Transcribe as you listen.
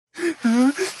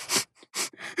Talking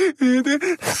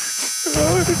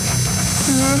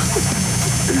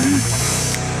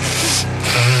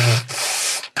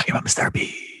about Mr.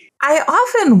 B. I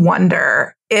often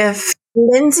wonder if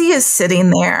Lindsay is sitting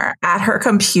there at her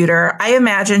computer. I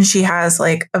imagine she has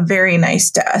like a very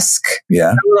nice desk.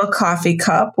 Yeah. A little coffee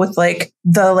cup with like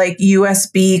the like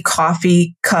USB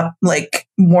coffee cup like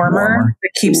warmer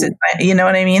that keeps it, you know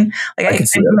what I mean? Like I can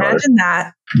imagine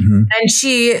that. Mm-hmm. And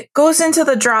she goes into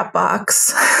the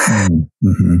Dropbox.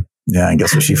 Mm-hmm. Yeah, I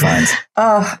guess what she finds.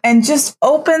 And just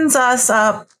opens us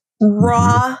up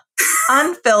raw,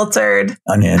 unfiltered,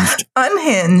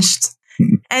 unhinged.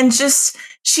 And just,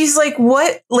 she's like,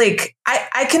 what? Like,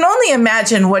 I can only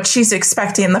imagine what she's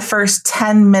expecting the first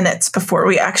 10 minutes before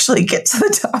we actually get to the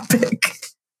topic.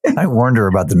 I warned her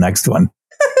about the next one.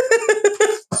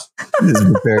 Just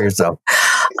prepare yourself.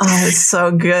 Oh, it's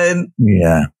so good.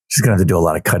 Yeah. She's going to have to do a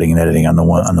lot of cutting and editing on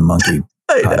the monkey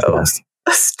podcast.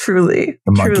 That's truly.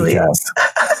 The monkey cast.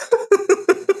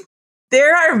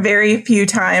 There are very few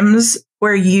times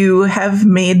where you have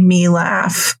made me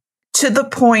laugh to the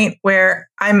point where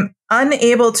I'm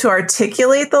unable to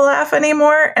articulate the laugh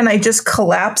anymore and I just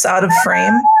collapse out of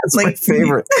frame. That's like my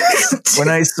favorite. When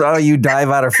I saw you dive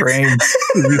out of frame,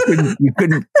 you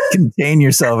couldn't contain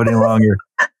yourself any longer.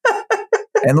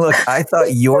 And look, I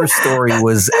thought your story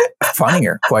was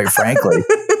funnier, quite frankly,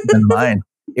 than mine.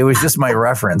 It was just my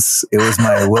reference. It was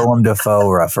my Willem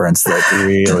Dafoe reference that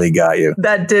really got you.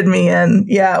 That did me in.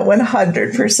 Yeah,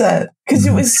 100%. Because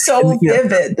it was so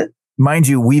vivid. Mind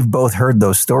you, we've both heard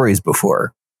those stories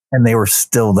before, and they were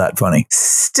still that funny.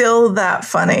 Still that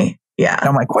funny. Yeah.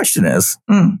 Now, my question is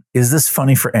this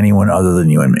funny for anyone other than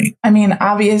you and me? I mean,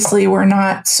 obviously, we're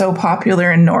not so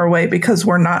popular in Norway because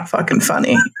we're not fucking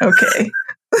funny. Okay.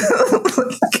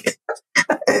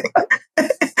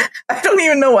 I don't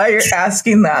even know why you're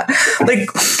asking that. Like,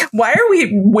 why are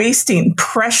we wasting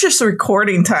precious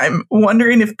recording time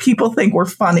wondering if people think we're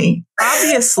funny?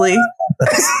 Obviously.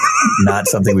 That's not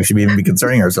something we should even be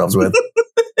concerning ourselves with.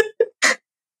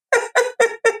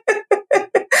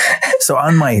 So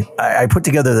I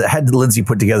had Lindsay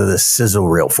put together this sizzle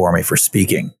reel for me for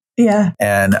speaking. Yeah.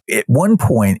 And at one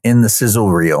point in the sizzle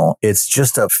reel, it's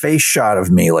just a face shot of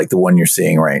me like the one you're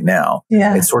seeing right now.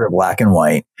 Yeah. It's sort of black and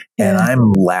white. And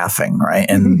I'm laughing, right?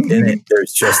 And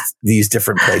there's just these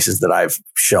different places that I've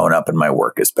shown up and my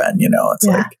work has been, it's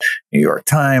like New York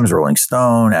Times, Rolling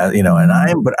Stone,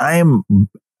 and I'm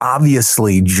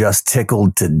obviously just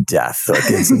tickled to death. Like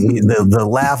the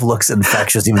laugh looks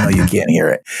infectious, even though you can't hear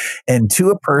it. And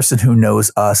to a person who knows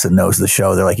us and knows the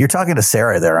show, they're like, "You're talking to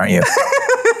Sarah there, aren't you?"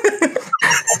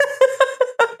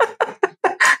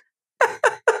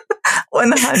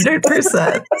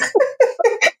 100%.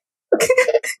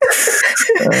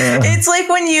 It's like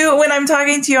when I'm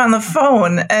talking to you on the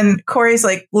phone and Corey's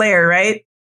like, Lair, right?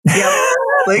 Yep.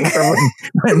 Like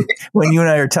when you and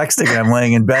I are texting and I'm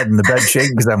laying in bed and the bed's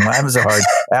shaking because I'm laughing so hard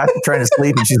after trying to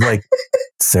sleep, and she's like,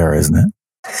 Sarah, isn't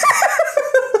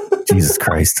it? Jesus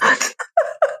Christ.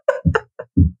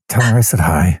 Tell her I said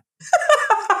hi.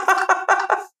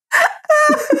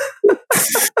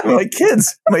 My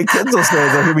kids will say,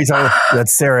 they'll hear me talking,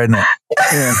 that's Sarah, isn't it?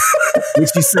 Yeah. What'd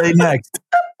she say next?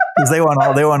 Because they want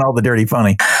all the dirty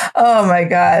funny. Oh my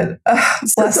God.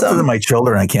 Bless them. My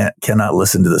children, I cannot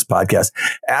listen to this podcast.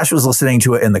 Ash was listening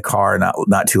to it in the car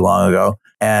not too long ago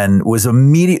and was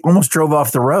almost drove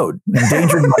off the road,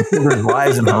 endangering my children's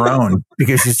lives and her own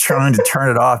because she's trying to turn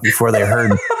it off before they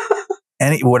heard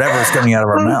whatever is coming out of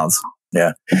our mouths.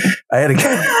 Yeah. I had a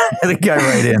guy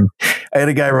write in. I had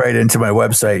a guy write into my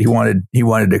website. He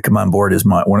wanted to come on board as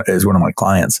one of my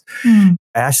clients.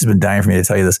 Ash has been dying for me to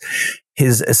tell you this.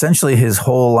 His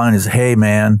whole line is, "Hey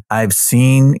man, I've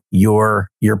seen your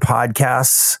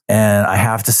podcasts and I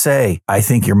have to say, I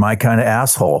think you're my kind of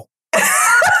asshole."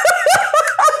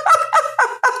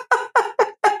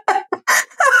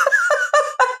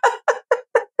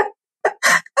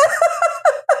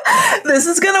 This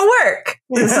is going to work.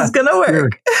 This is going to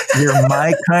work. You're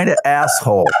my kind of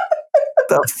asshole.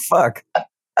 The fuck?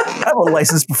 I'm a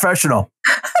licensed professional.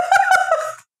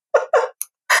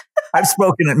 I've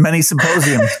spoken at many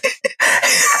symposiums.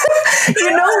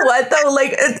 You know what, though?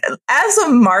 Like, as a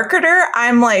marketer,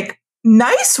 I'm like,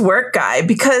 nice work, guy,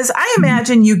 because I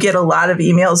imagine you get a lot of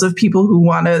emails of people who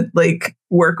want to like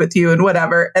work with you and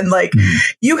whatever. And like,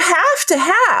 you have to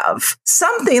have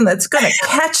something that's going to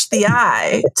catch the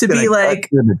eye to be like,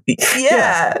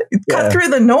 cut through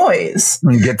the noise.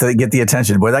 And get the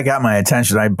attention. Boy, that got my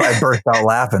attention. I burst out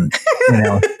laughing.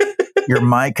 You're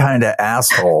my kind of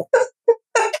asshole.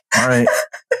 All right.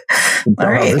 All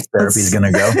right. How this therapy is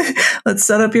going to go. Let's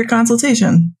set up your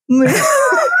consultation.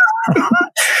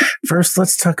 First,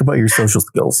 let's talk about your social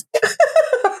skills.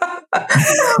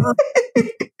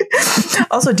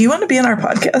 Also, do you want to be on our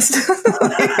podcast?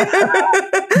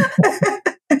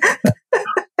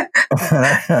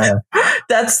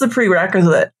 That's the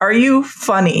prerequisite. Are you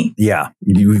funny? Yeah,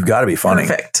 you've got to be funny.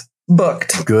 Perfect.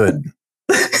 Booked. Good.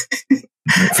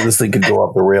 So this thing could go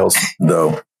off the rails,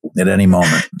 though, at any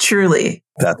moment. Truly.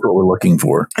 That's what we're looking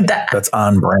for. That's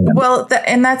on brand. Well,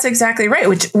 and that's exactly right,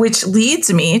 which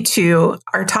leads me to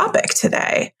our topic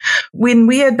today. When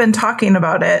we had been talking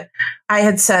about it, I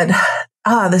had said,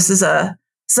 this is a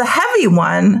heavy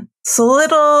one. It's a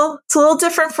little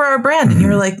different for our brand. And you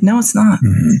were like, no, it's not.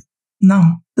 Mm-hmm.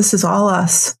 No, this is all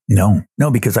us. No,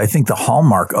 because I think the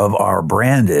hallmark of our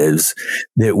brand is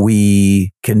that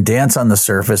we can dance on the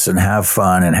surface and have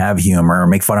fun and have humor,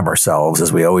 make fun of ourselves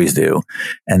as we always do.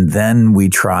 And then we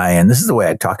try, and this is the way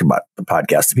I talked about the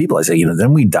podcast to people. I say,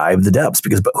 then we dive the depths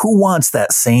but who wants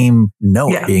that same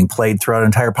note being played throughout an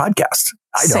entire podcast?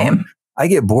 I don't. I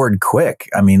get bored quick.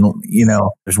 I mean,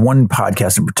 there's one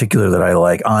podcast in particular that I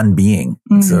like, On Being.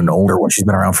 It's an older one. She's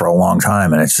been around for a long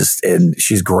time, and and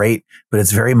she's great, but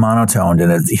it's very monotoned,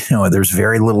 and there's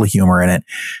very little humor in it.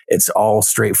 It's all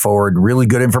straightforward, really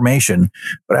good information.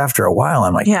 But after a while,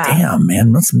 I'm like, damn,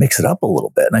 man, let's mix it up a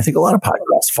little bit. And I think a lot of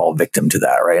podcasts fall victim to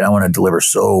that, right? I want to deliver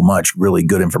so much really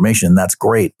good information. And that's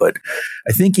great, but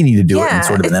I think you need to do it in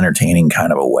sort of an entertaining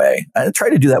kind of a way. I try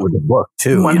to do that with the book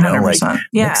too. 100%.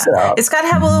 Mix it up. It's got to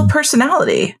have a little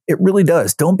personality. It really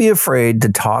does. Don't be afraid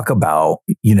to talk about,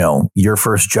 your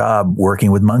first job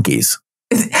working with monkeys.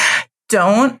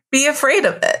 Don't be afraid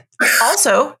of it.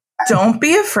 Also, don't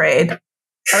be afraid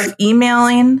of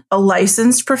emailing a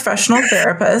licensed professional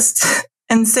therapist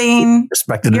and saying,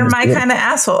 you're my kind of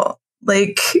asshole.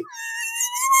 Like,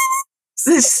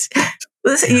 listen,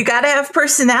 you got to have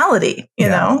personality, you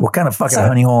know? What kind of fucking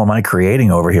honey hole am I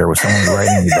creating over here with someone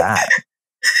writing me that?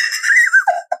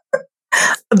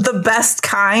 The best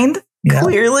kind,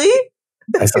 clearly.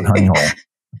 I said honey hole,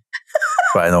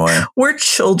 by the way. We're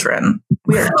children.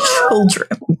 We are children.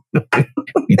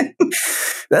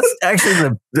 That's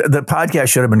actually the podcast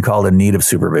should have been called In Need of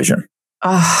Supervision.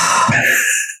 Oh,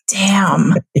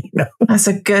 damn. That's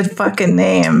a good fucking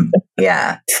name.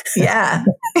 Yeah.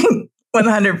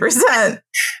 100%.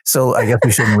 So I guess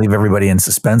we shouldn't leave everybody in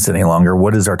suspense any longer.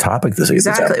 What is our topic this week?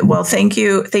 Exactly. Well, thank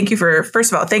you for,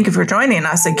 first of all, thank you for joining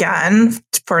us again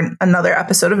for another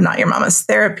episode of Not Your Mama's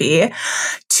Therapy.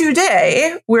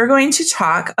 Today, we're going to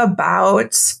talk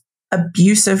about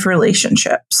abusive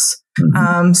relationships.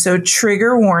 Mm-hmm. So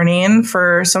trigger warning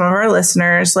for some of our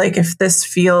listeners, like if this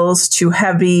feels too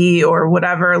heavy or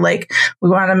whatever, like we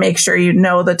want to make sure you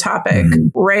know the topic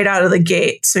right out of the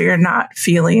gate so you're not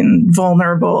feeling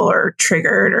vulnerable or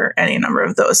triggered or any number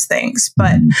of those things.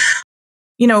 But,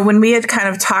 when we had kind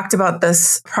of talked about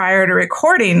this prior to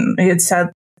recording, we had said,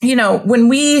 when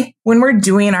we're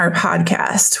doing our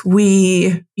podcast,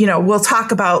 we'll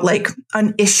talk about like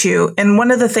an issue. And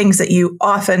one of the things that you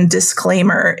often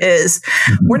disclaimer is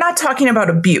we're not talking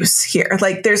about abuse here.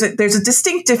 Like there's a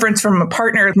distinct difference from a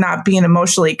partner not being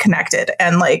emotionally connected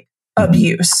and like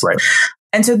abuse. Right.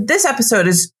 And so this episode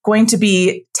is going to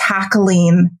be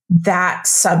tackling that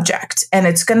subject. And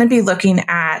it's going to be looking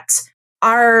at,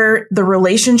 are the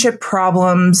relationship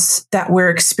problems that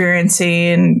we're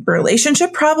experiencing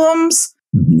relationship problems?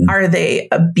 Are they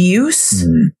abuse?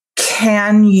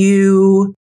 Can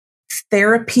you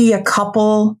therapy a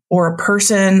couple or a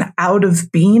person out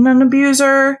of being an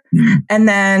abuser? And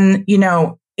then,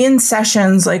 in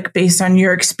sessions, like based on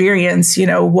your experience,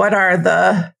 what are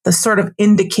the sort of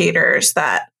indicators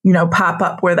that, pop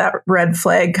up where that red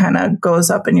flag kind of goes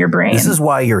up in your brain? This is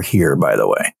why you're here, by the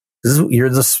way.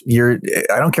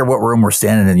 I don't care what room we're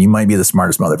standing in. You might be the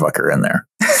smartest motherfucker in there.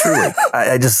 Truly.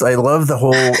 I love the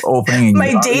whole opening.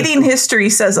 My dating history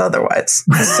says otherwise.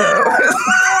 So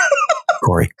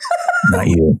Corey, not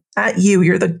you. Not you.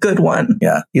 You're the good one.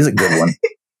 Yeah. He's a good one.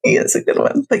 He is a good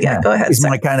one. But go ahead. He's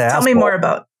my kind of asshole. Tell me more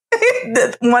about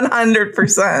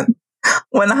 100%.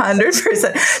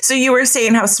 100%. So you were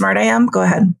saying how smart I am? Go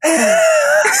ahead.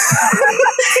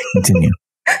 Continue.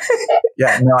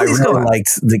 Yeah, no, I really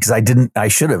liked, because I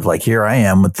should have, like, here I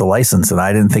am with the license and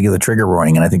I didn't think of the trigger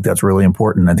warning. And I think that's really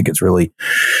important. I think it's really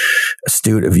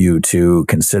astute of you to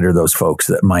consider those folks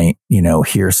that might,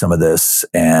 hear some of this.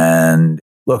 And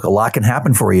look, a lot can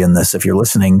happen for you in this. If you're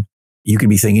listening, you could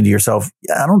be thinking to yourself,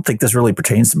 I don't think this really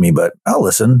pertains to me, but I'll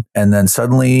listen. And then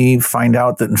suddenly find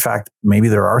out that, in fact, maybe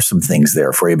there are some things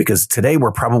there for you. Because today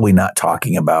we're probably not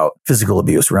talking about physical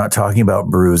abuse. We're not talking about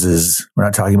bruises. We're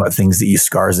not talking about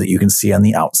scars that you can see on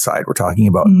the outside. We're talking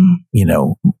about,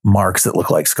 marks that look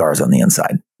like scars on the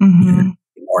inside.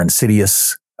 more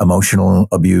insidious emotional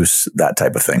abuse, that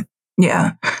type of thing.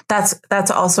 Yeah,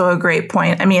 that's also a great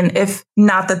point. I mean, if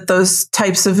not that those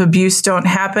types of abuse don't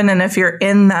happen, and if you're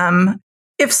in them,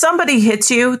 if somebody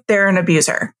hits you, they're an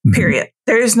abuser, period.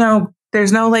 There's no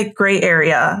like gray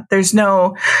area. There's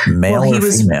no male or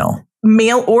female.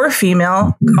 Male or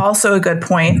female, also a good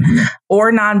point,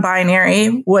 or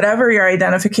non-binary, whatever your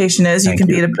identification is, you can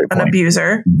be an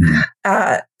abuser.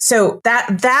 So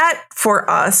that for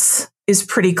us is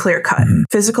pretty clear cut.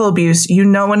 Physical abuse, you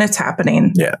know when it's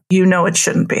happening. Yeah. You know it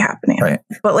shouldn't be happening. Right.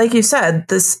 But like you said,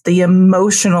 the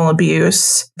emotional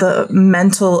abuse, the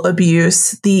mental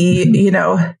abuse,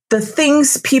 the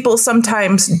things people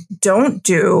sometimes don't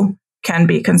do can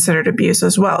be considered abuse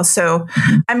as well. So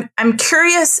I'm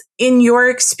curious, in your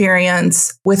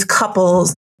experience with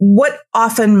couples, what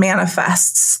often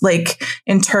manifests like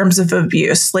in terms of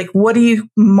abuse? Like, what do you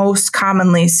most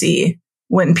commonly see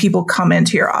when people come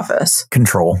into your office?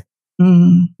 Control.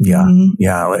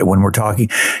 Yeah. When we're talking,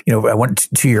 I went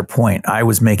to your point. I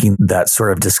was making that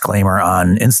sort of disclaimer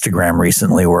on Instagram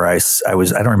recently where I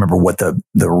don't remember what the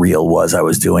reel was I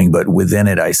was doing, but within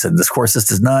it, I said,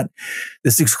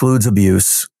 this excludes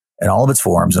abuse in all of its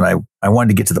forms. And I wanted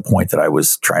to get to the point that I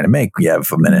was trying to make. You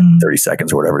have a minute, 30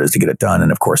 seconds or whatever it is to get it done.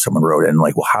 And of course, someone wrote in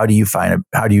like, well, how do you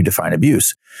define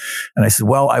abuse? And I said,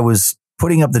 well, I was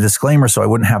putting up the disclaimer so I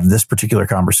wouldn't have this particular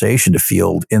conversation to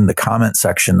field in the comment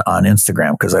section on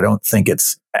Instagram, because I don't think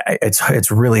it's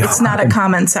really it's not a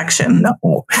comment section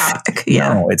topic.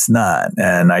 Yeah. No, it's not.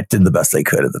 And I did the best I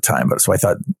could at the time, but so I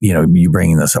thought, you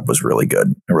bringing this up was a really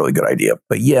good idea.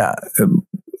 But yeah,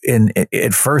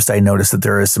 at first I noticed that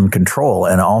there is some control,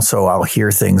 and also I'll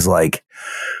hear things like,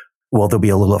 well, they'll be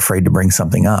a little afraid to bring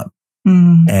something up.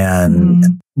 And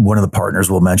one of the partners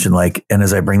will mention and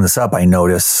as I bring this up, I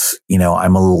notice,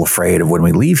 I'm a little afraid of when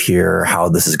we leave here, how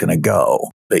this is going to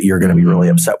go, that you're going to be really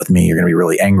upset with me. You're going to be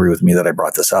really angry with me that I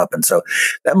brought this up. And so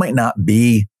that might not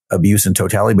be abuse in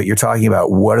totality, but you're talking about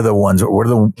what are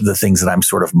the things that I'm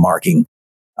sort of marking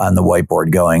on the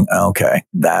whiteboard going, okay,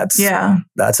 that's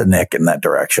a nick in that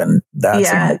direction.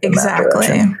 That's a nick in exactly. that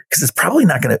direction. Because it's probably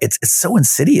not going to, it's so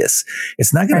insidious.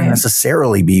 It's not going to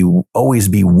necessarily always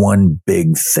be one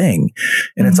big thing.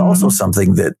 And it's also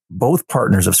something that both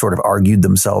partners have sort of argued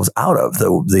themselves out of.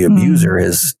 The abuser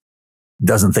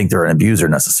doesn't think they're an abuser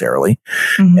necessarily.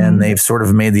 And they've sort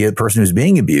of made the person who's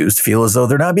being abused feel as though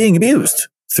they're not being abused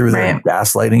through their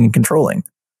gaslighting and controlling.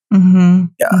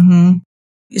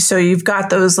 So you've got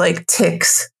those like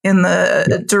ticks in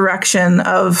the direction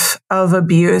of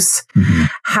abuse.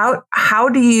 How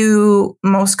do you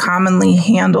most commonly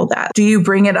handle that? Do you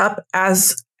bring it up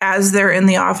as they're in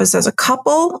the office as a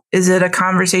couple? Is it a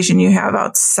conversation you have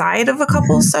outside of a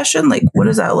couples session? Like, what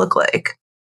does that look like?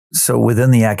 So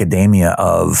within the academia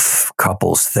of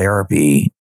couples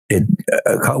therapy,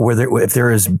 if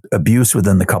there is abuse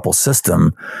within the couple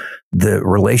system, the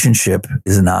relationship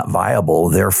is not viable.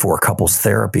 Therefore, couples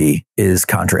therapy is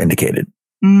contraindicated.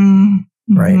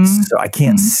 Right? So I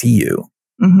can't see you.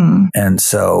 And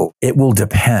so it will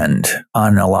depend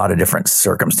on a lot of different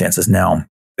circumstances. Now,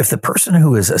 if the person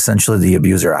who is essentially the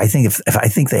abuser, I think if I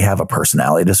think they have a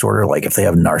personality disorder, like if they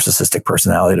have narcissistic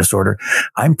personality disorder,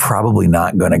 I'm probably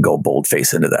not going to go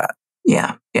boldface into that.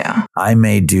 Yeah. I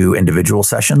may do individual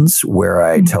sessions where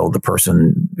I tell the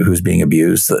person who's being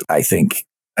abused that I think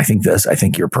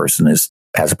your person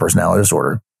has a personality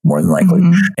disorder, more than likely.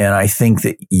 And I think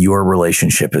that your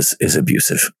relationship is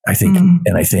abusive. I think,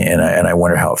 and I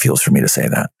wonder how it feels for me to say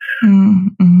that.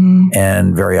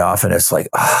 And very often it's like,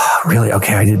 oh, really?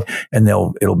 Okay, I did. And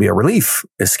it'll be a relief,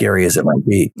 as scary as it might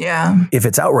be. Yeah. If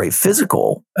it's outright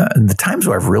physical, and the times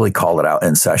where I've really called it out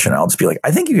in session, I'll just be like,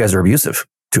 I think you guys are abusive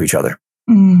to each other.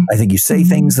 I think you say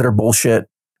things that are bullshit.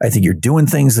 I think you're doing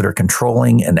things that are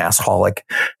controlling and assholic.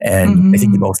 And I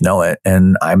think you both know it.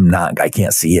 And I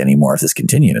can't see anymore if this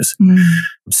continues.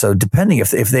 So depending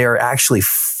if they are actually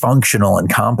functional and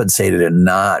compensated and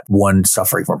not one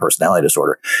suffering from a personality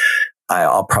disorder,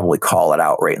 I'll probably call it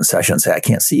out right in session and say, I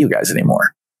can't see you guys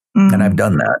anymore. And I've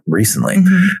done that recently.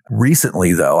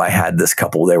 Recently, though, I had this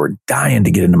couple, they were dying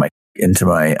to get into my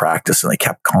practice, and they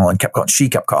kept calling. She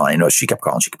kept calling. She kept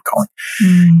calling.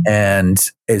 And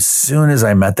as soon as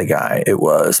I met the guy, it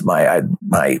was my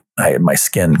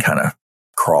skin kind of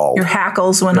crawled. Your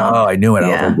hackles went up. Oh, I knew it. I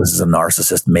was like, this is a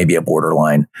narcissist, maybe a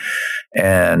borderline.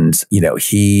 And,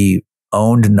 he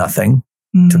owned nothing,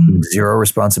 took zero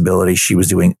responsibility. She was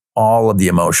doing all of the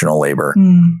emotional labor.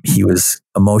 He was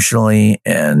emotionally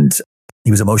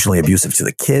abusive to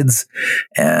the kids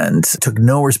and took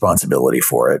no responsibility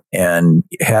for it, and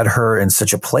had her in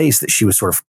such a place that she was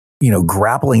sort of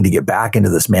grappling to get back into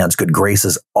this man's good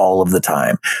graces all of the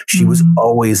time. She was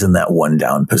always in that one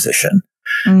down position.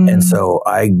 And so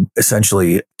I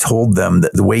essentially told them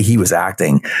that the way he was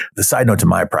acting, the side note to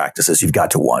my practice is you've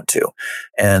got to want to.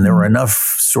 And there were enough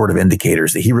sort of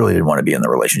indicators that he really didn't want to be in the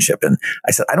relationship. And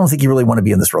I said, I don't think you really want to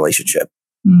be in this relationship.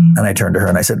 And I turned to her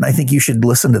and I said, and I think you should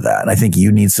listen to that. And I think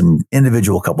you need some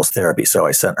individual couples therapy. So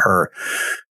I sent her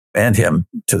and him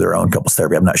to their own couples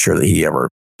therapy. I'm not sure that he ever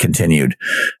continued.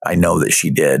 I know that she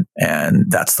did.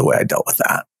 And that's the way I dealt with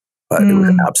that. But it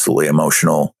was absolutely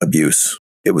emotional abuse.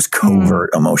 It was covert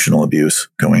emotional abuse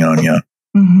going on. Yeah.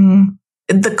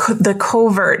 The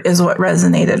covert is what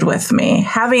resonated with me.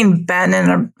 Having been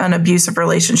in an abusive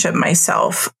relationship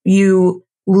myself, you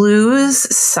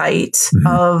lose sight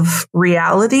of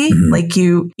reality. Like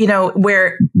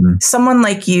where someone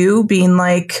like you being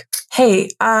like, hey,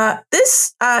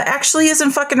 this actually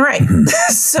isn't fucking right.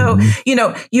 So,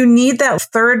 you need that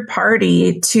third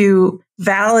party to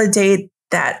validate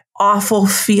that awful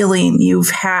feeling you've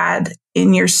had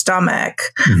in your stomach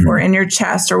or in your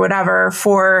chest or whatever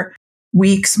for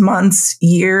weeks, months,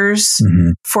 years.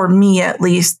 For me, at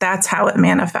least, that's how it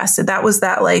manifested. That was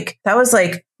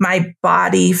like my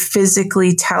body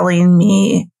physically telling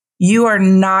me you are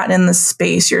not in the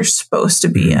space you're supposed to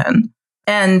be in.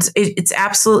 And it's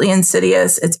absolutely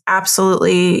insidious. It's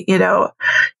absolutely,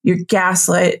 you're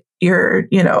gaslit, you're,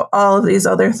 all of these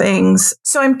other things.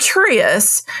 So I'm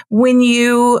curious,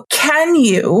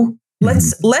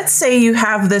 let's say you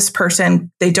have this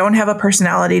person, they don't have a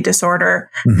personality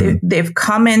disorder. They've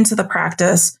come into the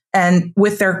practice and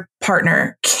with their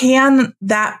partner, can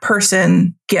that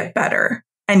person get better?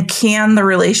 And can the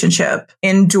relationship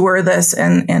endure this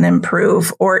and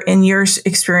improve? Or in your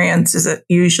experience, is it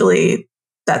usually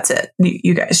that's it?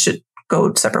 You guys should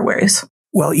go separate ways.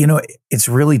 Well, it's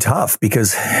really tough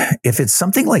because if it's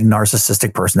something like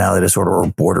narcissistic personality disorder or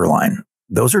borderline,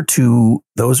 those are two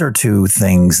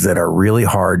things that are really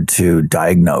hard to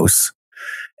diagnose.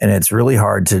 And it's really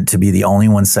hard to be the only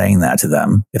one saying that to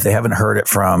them if they haven't heard it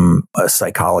from a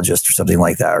psychologist or something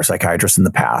like that, or psychiatrist in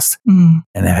the past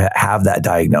and have that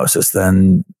diagnosis.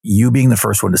 Then you being the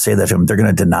first one to say that to them, they're going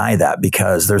to deny that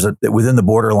because within the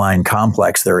borderline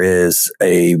complex, there is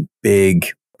a big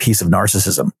piece of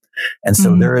narcissism. And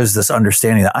so there is this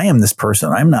understanding that I am this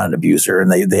person. I'm not an abuser.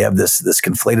 And they have this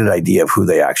conflated idea of who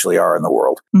they actually are in the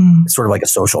world. It's sort of like a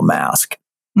social mask.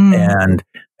 And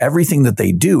everything that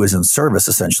they do is in service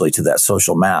essentially to that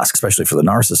social mask, especially for the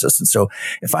narcissist. And so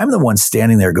if I'm the one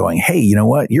standing there going, hey, you know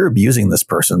what? You're abusing this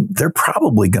person. They're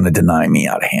probably going to deny me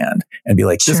out of hand and be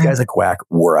like, this guy's a quack.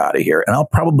 We're out of here. And I'll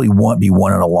probably be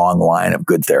one in a long line of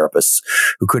good therapists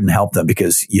who couldn't help them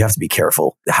because you have to be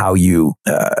careful how you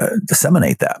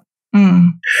disseminate that.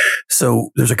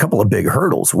 So there's a couple of big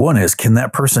hurdles. One is, can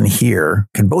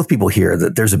both people hear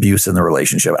that there's abuse in the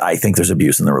relationship? I think there's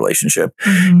abuse in the relationship.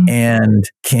 And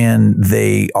can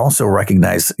they also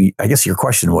recognize, I guess your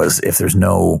question was if there's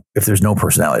no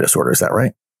personality disorder, is that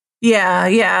right?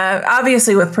 Yeah.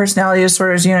 Obviously with personality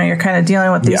disorders, you're kind of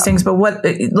dealing with these things, but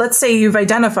let's say you've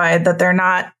identified that they're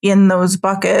not in those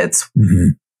buckets.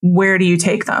 Where do you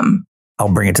take them?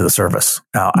 I'll bring it to the surface.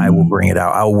 I will bring it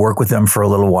out. I'll work with them for a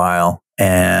little while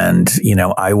and,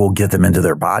 I will get them into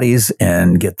their bodies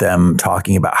and get them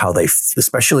talking about how they,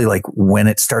 especially like when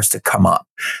it starts to come up,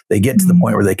 they get to the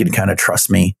point where they can kind of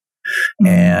trust me.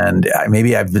 And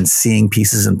maybe I've been seeing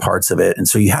pieces and parts of it. And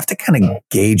so you have to kind of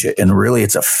gauge it. And really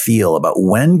it's a feel about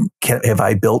have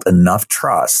I built enough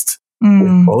trust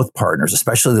with both partners,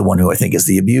 especially the one who I think is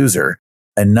the abuser,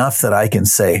 enough that I can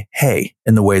say, hey,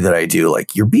 in the way that I do,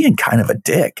 like, you're being kind of a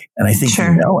dick. And I think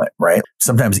you know it, right?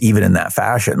 Sometimes even in that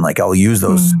fashion, like I'll use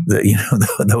those,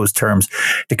 those terms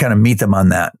to kind of meet them on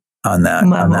that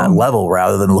level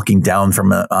rather than looking down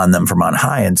on them from on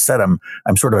high. Instead, I'm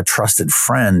sort of a trusted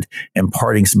friend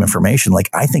imparting some information. Like,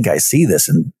 I think I see this,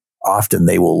 and often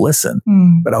they will listen,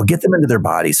 but I'll get them into their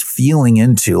bodies, feeling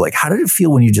into like, how did it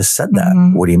feel when you just said that?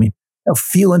 What do you mean?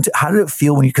 How did it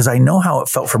feel because I know how it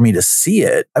felt for me to see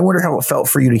it. I wonder how it felt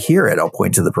for you to hear it. I'll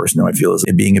point to the person who I feel is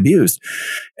being abused,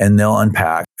 and they'll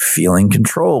unpack feeling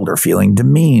controlled or feeling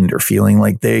demeaned or feeling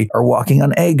like they are walking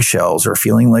on eggshells or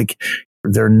feeling like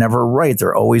they're never right.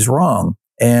 They're always wrong.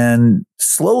 And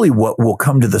slowly what will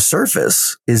come to the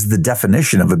surface is the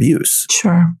definition of abuse.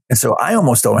 Sure. And so I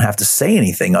almost don't have to say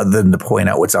anything other than to point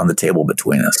out what's on the table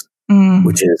between us,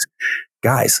 which is,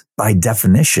 guys, by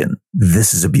definition,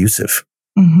 this is abusive,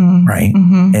 right?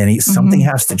 And something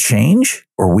has to change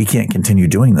or we can't continue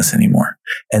doing this anymore.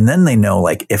 And then they know,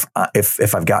 like, if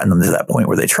I've gotten them to that point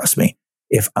where they trust me,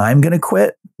 If I'm going to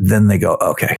quit, then they go,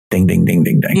 okay, ding, ding, ding,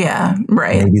 ding, ding. Yeah,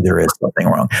 right. Maybe there is something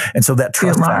wrong. And so that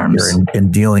trust factor in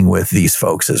dealing with these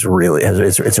folks is really,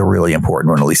 it's a really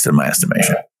important one, at least in my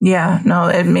estimation. Yeah, no,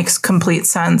 it makes complete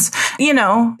sense. You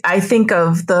know, I think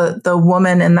of the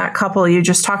woman in that couple you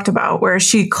just talked about where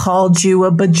she called you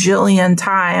a bajillion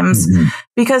times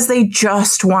because they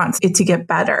just want it to get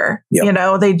better. Yep. You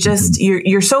know, they just,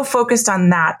 you're so focused on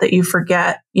that you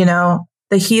forget, you know,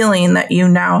 the healing that you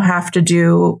now have to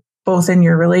do both in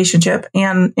your relationship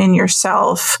and in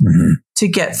yourself to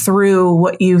get through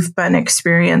what you've been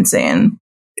experiencing.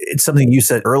 It's something you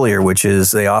said earlier, which is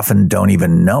they often don't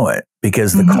even know it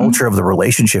because the culture of the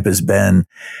relationship has been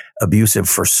abusive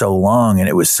for so long and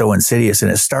it was so insidious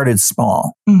and it started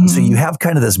small. So you have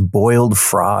kind of this boiled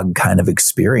frog kind of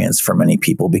experience for many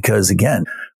people because again,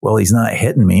 well, he's not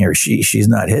hitting me or she's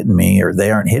not hitting me or they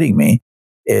aren't hitting me.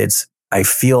 I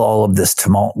feel all of this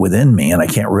tumult within me and I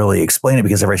can't really explain it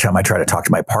because every time I try to talk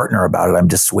to my partner about it, I'm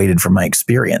dissuaded from my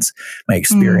experience. My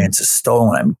experience is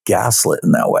stolen. I'm gaslit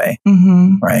in that way.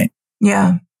 Right.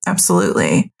 Yeah,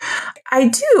 absolutely. I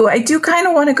do kind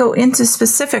of want to go into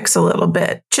specifics a little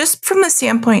bit, just from the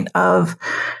standpoint of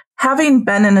having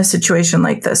been in a situation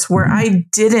like this where I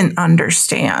didn't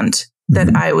understand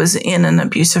that I was in an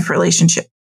abusive relationship.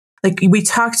 Like we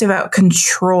talked about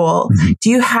control. Do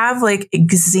you have like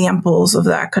examples of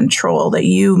that control that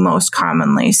you most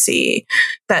commonly see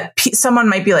that someone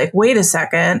might be like, wait a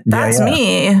second, that's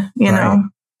me, you know?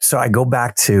 So I go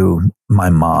back to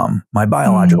my mom. My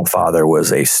biological father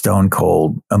was a stone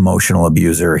cold emotional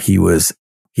abuser. He was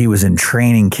in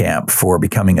training camp for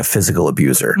becoming a physical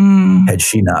abuser. Had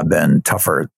she not been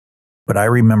tougher. But I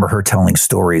remember her telling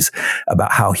stories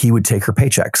about how he would take her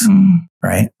paychecks,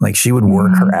 right? Like she would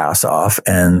work her ass off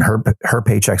and her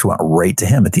paychecks went right to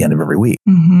him at the end of every week.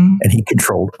 And he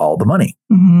controlled all the money.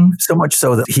 So much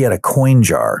so that he had a coin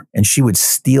jar and she would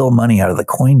steal money out of the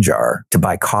coin jar to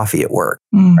buy coffee at work,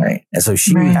 right? And so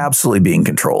she was absolutely being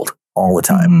controlled all the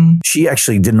time. She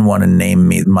actually didn't want to name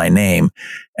me my name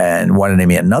and wanted to name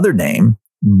me another name.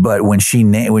 But when she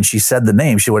said the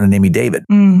name, she wanted to name me David.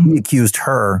 He accused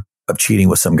her of cheating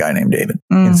with some guy named David.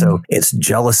 And so it's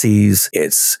jealousies,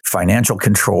 it's financial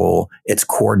control, it's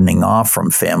cordoning off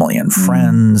from family and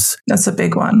friends. That's a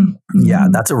big one. Yeah,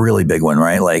 that's a really big one,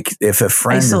 right? Like if a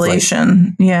friend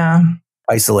isolation,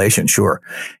 isolation, sure.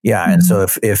 Yeah. And so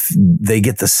if they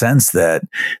get the sense that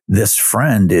this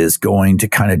friend is going to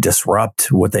kind of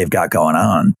disrupt what they've got going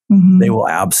on, they will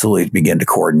absolutely begin to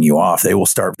cordon you off. They will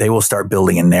start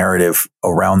building a narrative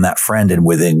around that friend and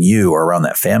within you or around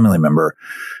that family member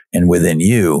and within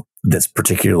you that's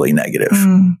particularly negative.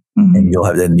 And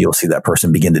you'll see that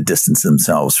person begin to distance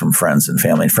themselves from friends and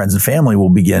family. And friends and family will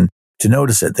begin to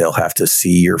notice it. They'll have to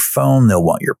see your phone. They'll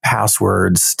want your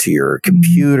passwords to your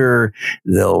computer.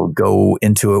 They'll go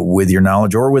into it with your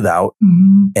knowledge or without.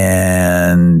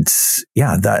 And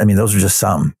those are just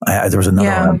some. There was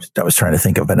another one I was trying to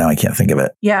think of, but now I can't think of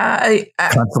it. Yeah.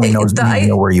 Constantly knows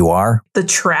where you are. The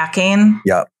tracking.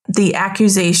 Yeah. The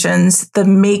accusations, the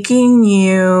making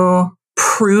you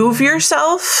prove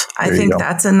yourself. I think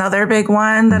that's another big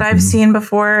one that I've seen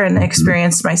before and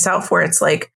experienced myself where it's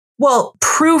like, well,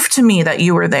 prove to me that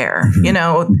you were there, you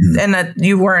know, and that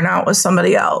you weren't out with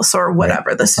somebody else or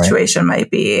whatever the situation might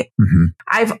be.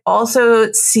 I've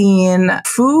also seen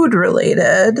food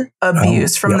related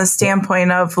abuse from the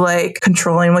standpoint of like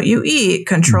controlling what you eat,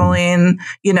 controlling,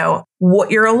 you know, what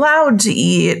you're allowed to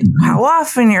eat, how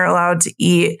often you're allowed to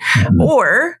eat,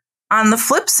 or on the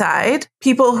flip side,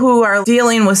 people who are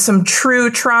dealing with some true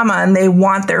trauma and they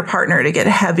want their partner to get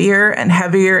heavier and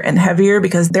heavier and heavier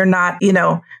because they're not, you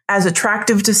know, as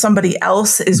attractive to somebody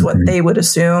else is what they would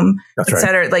assume, et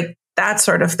cetera. Like that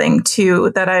sort of thing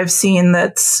too, that I've seen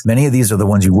that's... Many of these are the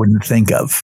ones you wouldn't think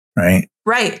of, right?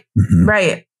 Right.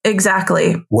 Right.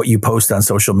 Exactly. What you post on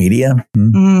social media.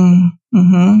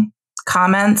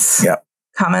 Comments. Yeah.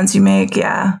 Comments you make.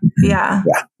 Yeah.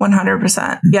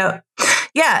 100%. Yep.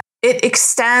 Yeah. It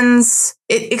extends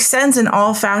in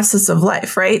all facets of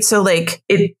life, right? So like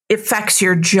it affects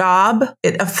your job.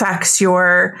 It affects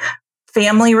your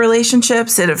family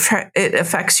relationships. It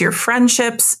affects your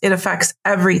friendships. It affects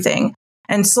everything.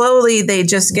 And slowly they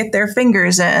just get their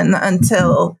fingers in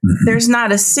until there's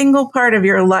not a single part of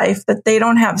your life that they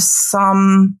don't have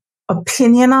some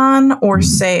opinion on or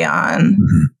say on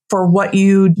for what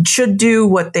you should do,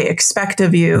 what they expect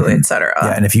of you, et cetera.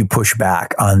 Yeah, and if you push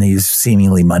back on these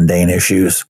seemingly mundane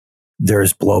issues,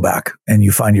 there's blowback. And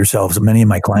you find yourselves, many of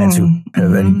my clients who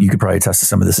have, and you could probably attest to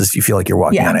some of this, is you feel like you're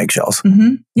walking on eggshells.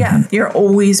 Yeah, you're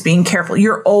always being careful.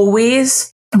 You're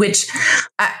always which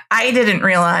I didn't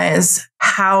realize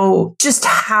how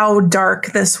dark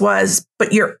this was,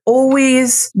 but you're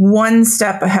always one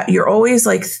step ahead. You're always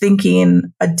like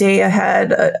thinking a day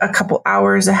ahead, a couple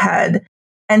hours ahead.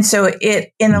 And so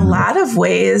it, in a lot of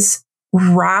ways,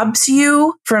 robs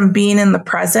you from being in the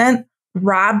present,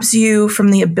 robs you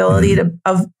from the ability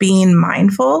of being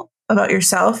mindful about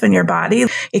yourself and your body.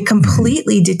 It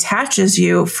completely detaches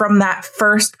you from that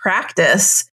first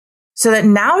practice, so that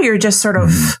now you're just sort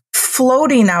of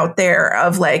floating out there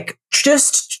of like,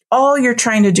 just all you're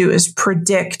trying to do is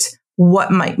predict what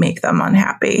might make them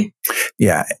unhappy.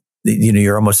 Yeah.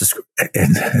 You're almost,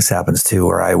 and this happens too,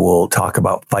 where I will talk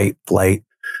about fight, flight,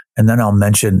 and then I'll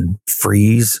mention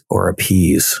freeze or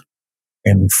appease.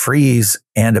 And freeze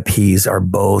and appease are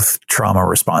both trauma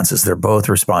responses. They're both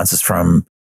responses from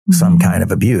some kind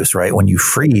of abuse, right? When you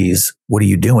freeze, what are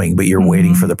you doing? But you're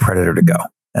waiting for the predator to go.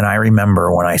 And I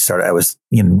remember when I started, I was,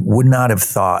 would not have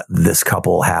thought this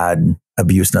couple had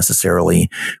abuse necessarily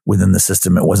within the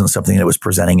system. It wasn't something that was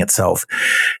presenting itself.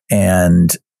 And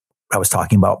I was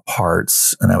talking about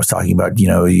parts, and I was talking about,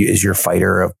 is your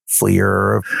fighter a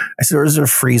fleer? I said, or is it a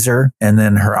freezer? And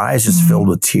then her eyes just filled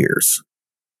with tears.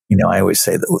 I always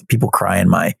say that people cry in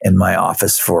my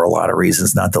office for a lot of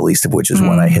reasons, not the least of which is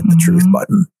when I hit the truth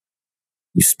button.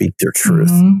 You speak their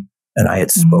truth. And I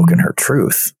had spoken her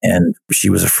truth, and she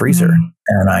was a freezer.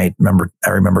 And I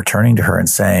remember turning to her and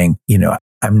saying,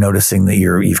 I'm noticing that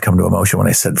you've come to emotion when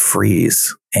I said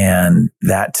freeze. And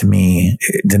that to me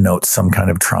denotes some kind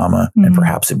of trauma and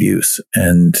perhaps abuse.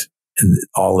 And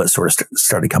all that sort of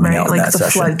started coming out in that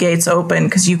session. Like the floodgates open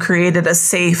because you created a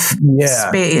safe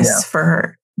space for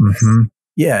her.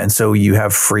 Yeah. And so you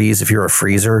have freeze if you're a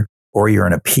freezer, or you're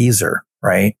an appeaser,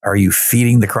 right? Are you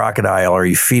feeding the crocodile? Are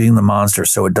you feeding the monster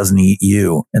so it doesn't eat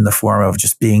you, in the form of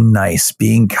just being nice,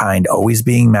 being kind, always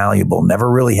being malleable,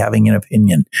 never really having an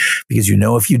opinion? Because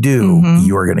if you do,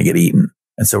 you are going to get eaten.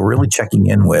 And so really checking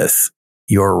in with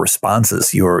your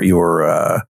responses, are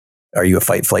you a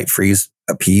fight, flight, freeze,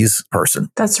 appease person?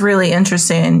 That's really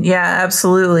interesting. Yeah,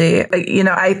 absolutely.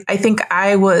 I think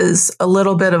I was a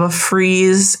little bit of a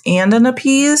freeze and an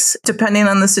appease, depending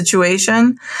on the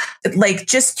situation. Like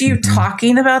just you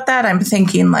talking about that, I'm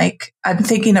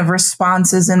thinking of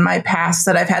responses in my past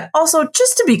that I've had. Also,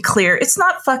 just to be clear, it's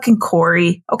not fucking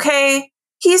Corey. Okay.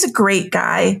 He's a great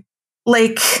guy.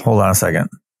 Like, hold on a second.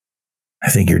 I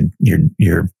think you're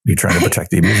trying to protect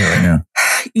the abuser right now.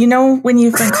 When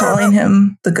you've been calling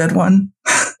him the good one.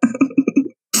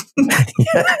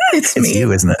 It's me. It's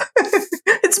you, isn't it?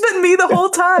 It's been me the whole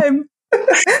time.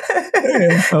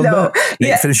 No,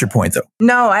 finish your point though.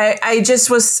 No, I just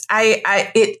was,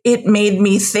 it made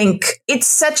me think. It's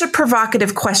such a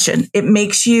provocative question. It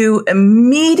makes you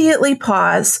immediately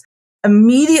pause,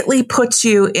 immediately puts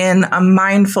you in a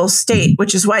mindful state,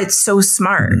 which is why it's so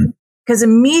smart. Because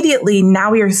immediately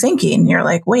now you're thinking, you're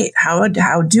like, wait, how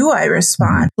do I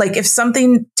respond? Like if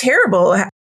something terrible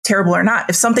or not,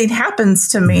 if something happens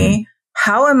to me,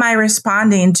 how am I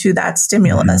responding to that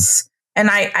stimulus?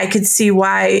 And I could see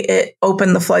why it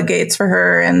opened the floodgates for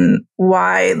her and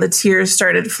why the tears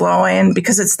started flowing,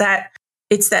 because it's that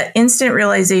instant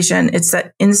realization. It's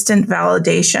that instant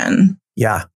validation.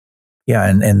 Yeah. Yeah.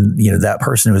 And that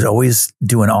person who was always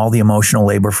doing all the emotional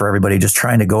labor for everybody, just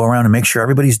trying to go around and make sure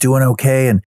everybody's doing okay.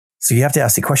 And so you have to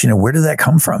ask the question, where did that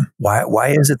come from? Why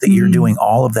is it that you're doing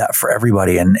all of that for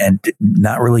everybody and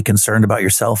not really concerned about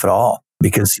yourself at all?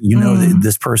 Because that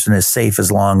this person is safe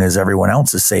as long as everyone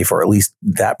else is safe, or at least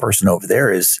that person over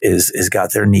there is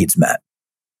got their needs met.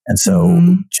 And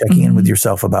so checking in with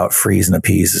yourself about freeze and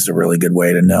appease is a really good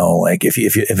way to know, like if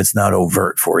it's not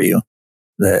overt for you,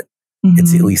 that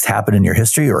it's at least happened in your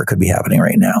history, or it could be happening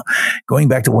right now. Going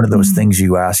back to one of those things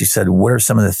you asked, you said, what are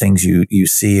some of the things you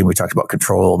see? And we talked about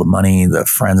control, the money, the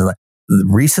friends.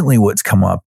 Recently, what's come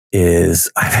up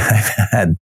is I've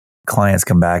had clients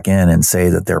come back in and say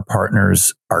that their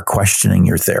partners are questioning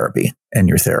your therapy and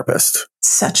your therapist.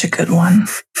 Such a good one.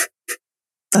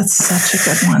 That's such a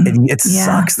good one. It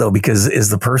sucks though, because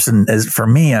for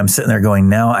me, I'm sitting there going,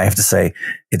 now I have to say,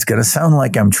 it's going to sound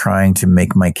like I'm trying to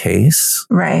make my case.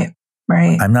 Right.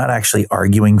 I'm not actually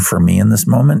arguing for me in this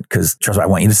moment, because trust me, I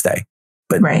want you to stay.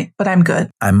 But I'm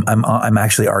good. I'm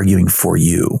actually arguing for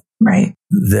you. Right.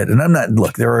 And I'm not,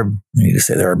 look, there are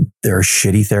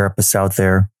shitty therapists out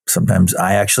there. Sometimes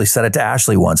I actually said it to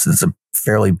Ashley once. It's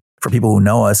for people who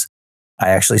know us, I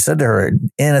actually said to her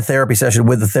in a therapy session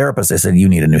with the therapist, I said, you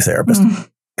need a new therapist,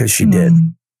 because she did.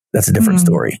 That's a different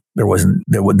story.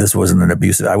 This wasn't an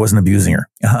abusive. I wasn't abusing her.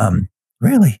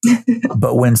 Really?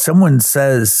 But when someone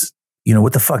says,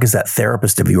 what the fuck is that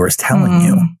therapist of yours telling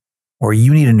you? or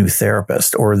you need a new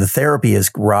therapist, or the therapy is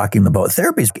rocking the boat.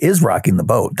 Therapy is rocking the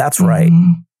boat. That's right.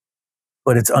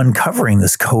 But it's uncovering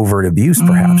this covert abuse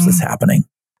perhaps that's happening.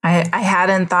 I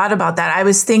hadn't thought about that. I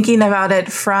was thinking about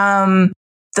it from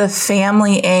the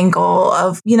family angle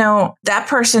of, that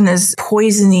person is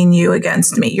poisoning you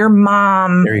against me. Your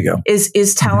mom there you go.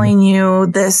 is telling you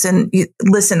this, and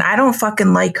listen, I don't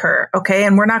fucking like her. Okay.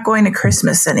 And we're not going to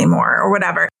Christmas anymore or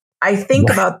whatever. I think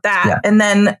about that. Yeah. And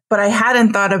then, but I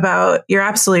hadn't thought about, you're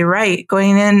absolutely right,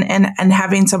 going in and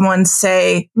having someone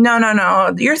say,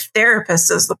 no, your therapist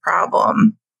is the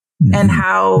problem. And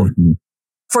how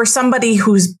for somebody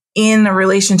who's in a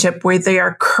relationship where they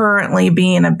are currently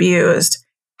being abused,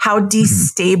 how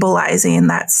destabilizing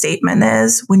that statement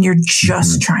is when you're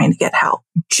just trying to get help,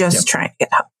 trying to get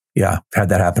help. Yeah. I've had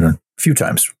that happen a few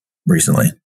times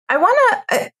recently. I want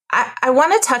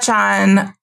to touch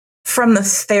on from the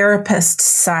therapist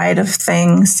side of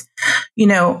things.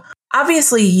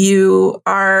 Obviously you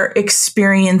are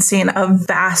experiencing a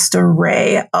vast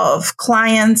array of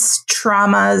clients,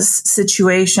 traumas,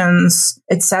 situations,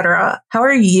 etc. How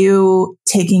are you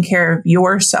taking care of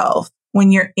yourself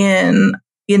when you're in,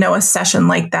 a session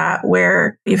like that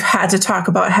where you've had to talk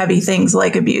about heavy things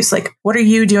like abuse? Like, what are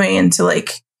you doing to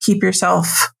keep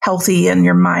yourself healthy and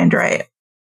your mind right?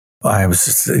 I was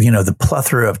just, the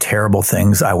plethora of terrible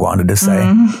things I wanted to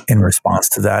say in response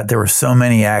to that. There were so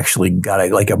many, actually got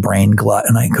a brain glut,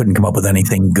 and I couldn't come up with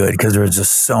anything good because there was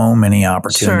just so many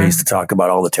opportunities to talk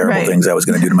about all the terrible things I was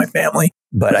going to do to my family,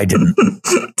 but I didn't.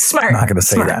 Smart. I'm not going to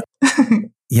say that.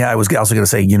 Yeah, I was also going to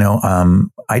say,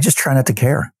 I just try not to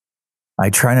care. I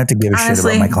try not to give a shit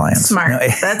about my clients. Smart.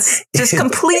 That's just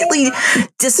completely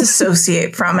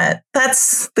disassociate from it.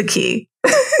 That's the key.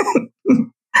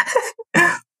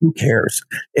 Who cares?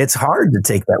 It's hard to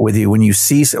take that with you when you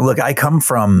see. Look, I come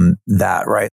from that,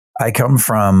 right? I come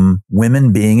from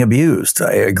women being abused.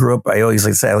 I grew up, I always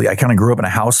like to say, I kind of grew up in a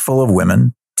house full of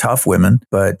women, tough women,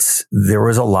 but there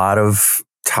was a lot of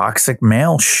toxic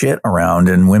male shit around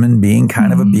and women being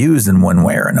kind of abused in one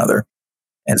way or another.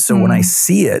 And so when I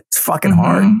see it, it's fucking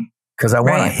hard because I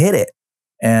want to hit it.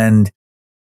 And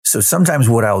so sometimes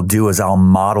what I'll do is I'll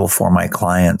model for my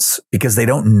clients because they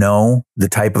don't know the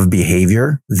type of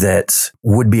behavior that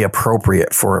would be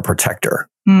appropriate for a protector.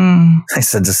 I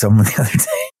said to someone the other day,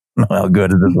 I don't know how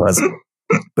good this was,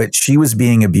 but she was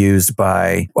being abused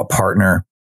by a partner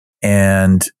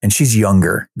and she's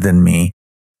younger than me.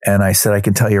 And I said, I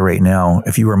can tell you right now,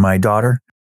 if you were my daughter,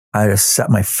 I'd have set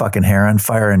my fucking hair on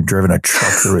fire and driven a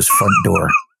truck through his front door.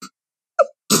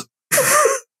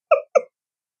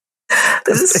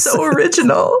 This is so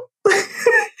original. I'm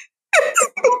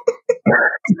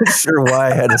not sure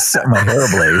why I had to set my hair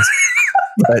ablaze,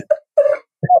 but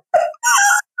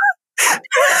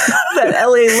that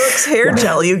LA Looks hair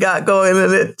gel you got going,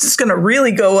 and it's just going to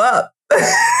really go up.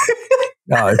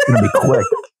 No, it's going to be quick.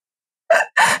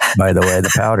 By the way,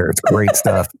 the powder, it's great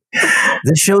stuff.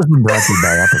 This show's been brought to you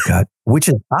by Uppercut, which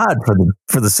is odd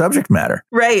for the subject matter.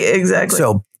 Right, exactly.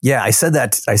 So yeah, I said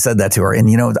that to her.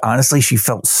 And honestly, she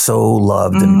felt so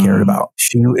loved and cared about.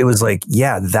 It was like,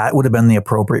 yeah, that would have been the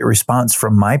appropriate response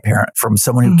from my parent, from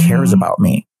someone who cares about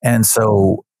me. And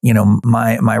so,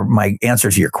 my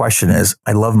answer to your question is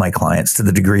I love my clients to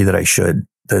the degree that I should,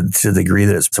 to the degree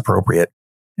that it's appropriate.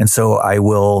 And so I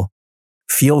will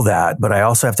feel that, but I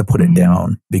also have to put it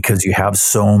down because you have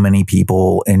so many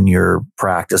people in your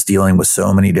practice dealing with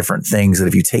so many different things that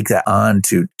if you take that on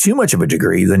to too much of a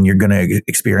degree, then you're going to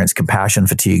experience compassion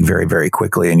fatigue very, very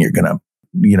quickly. And you're going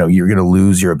to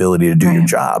lose your ability to do your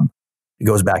job. It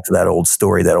goes back to that old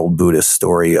story, that old Buddhist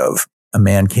story of a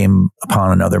man came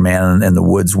upon another man in the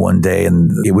woods one day,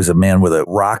 and it was a man with a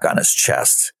rock on his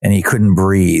chest and he couldn't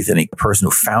breathe. And the person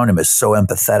who found him is so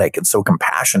empathetic and so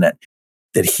compassionate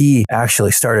that he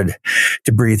actually started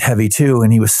to breathe heavy too.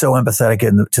 And he was so empathetic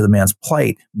to the man's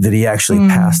plight that he actually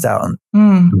passed out and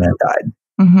the man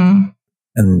died.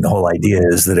 And the whole idea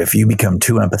is that if you become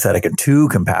too empathetic and too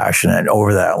compassionate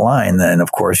over that line, then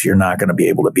of course you're not going to be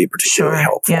able to be particularly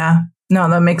helpful. Yeah. No,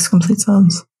 that makes complete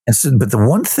sense. And so, but the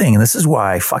one thing, and this is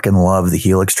why I fucking love the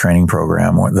Helix training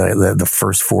program, or the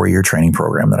first 4-year training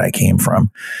program that I came from.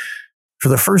 For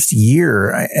the first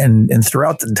year and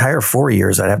throughout the entire 4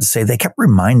 years, I'd have to say they kept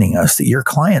reminding us that your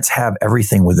clients have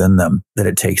everything within them that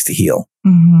it takes to heal.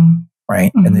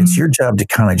 Right. And it's your job to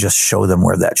kind of just show them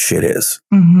where that shit is.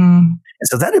 And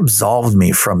so that absolved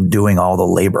me from doing all the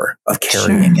labor of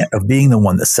carrying it, of being the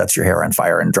one that sets your hair on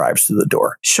fire and drives through the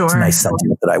door. It's a nice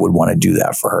sentiment that I would want to do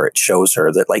that for her. It shows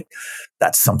her that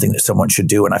that's something that someone should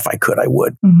do. And if I could, I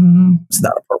would. It's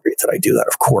not appropriate that I do that,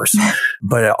 of course.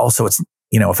 But also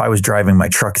if I was driving my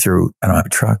truck through, I don't have a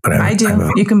truck, but I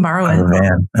do. You can borrow it. I have a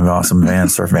van. I have an awesome van,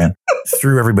 surf van,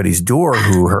 through everybody's door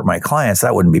who hurt my clients.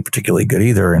 That wouldn't be particularly good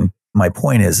either. And my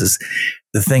point is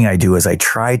the thing I do is I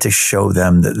try to show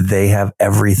them that they have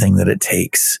everything that it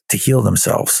takes to heal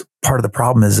themselves. Part of the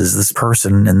problem is this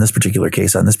person in this particular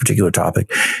case on this particular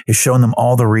topic is showing them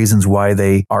all the reasons why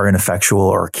they are ineffectual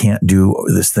or can't do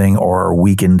this thing or are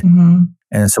weakened. Mm-hmm.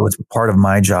 And so it's part of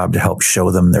my job to help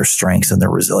show them their strengths and their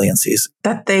resiliencies.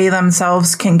 That they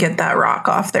themselves can get that rock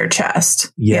off their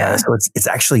chest. Yeah. So it's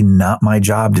actually not my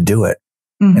job to do it.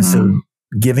 Mm-hmm. And so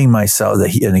giving myself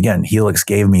and again, Helix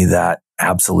gave me that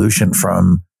absolution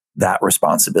from that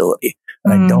responsibility.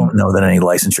 And I don't know that any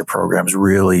licensure programs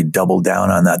really doubled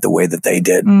down on that the way that they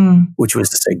did, which was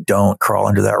to say, don't crawl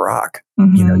under that rock.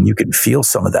 Mm-hmm. You can feel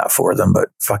some of that for them, but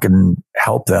fucking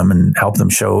help them and help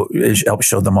show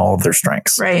them all of their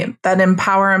strengths. Right. That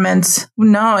empowerment.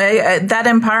 No, that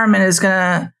empowerment is going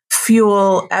to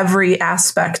fuel every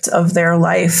aspect of their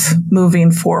life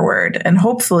moving forward and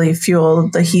hopefully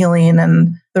fuel the healing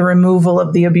and the removal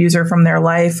of the abuser from their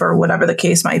life or whatever the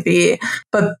case might be.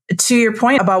 But to your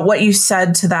point about what you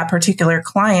said to that particular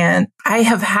client, I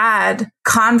have had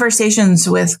conversations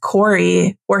with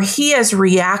Corey where he has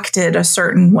reacted a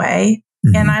certain way.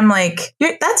 Mm-hmm. And I'm like,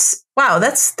 that's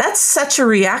such a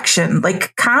reaction.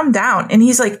 Like, calm down. And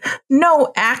he's like,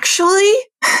 no, actually,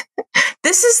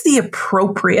 this is the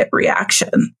appropriate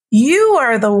reaction. You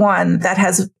are the one that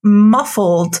has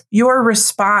muffled your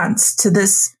response to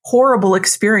this horrible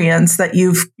experience that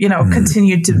you've,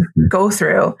 continued to go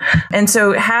through. And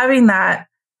so having that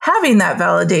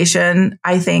validation,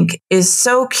 I think, is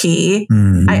so key.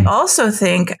 Mm-hmm. I also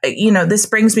think, this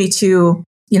brings me to,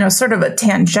 sort of a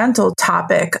tangential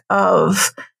topic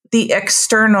of the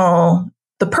external,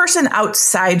 the person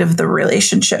outside of the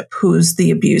relationship who's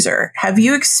the abuser. Have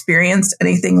you experienced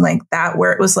anything like that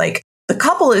where it was like the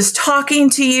couple is talking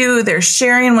to you, they're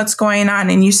sharing what's going on,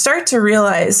 and you start to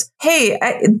realize, hey,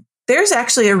 there's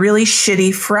actually a really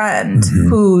shitty friend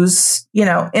who's,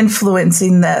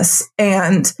 influencing this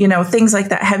and, things like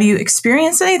that. Have you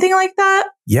experienced anything like that?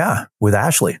 Yeah, with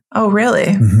Ashley. Oh, really?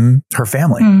 Mm-hmm. Her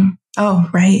family. Oh,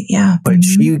 right. Yeah. But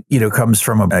she, comes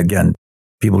from, again,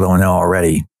 people don't know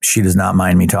already, she does not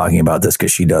mind me talking about this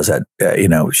because she does that,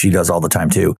 she does all the time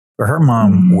too. But her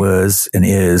mom was and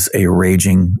is a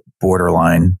raging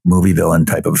borderline movie villain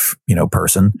type of,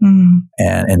 person.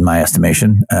 And in my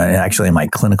estimation, and actually in my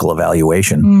clinical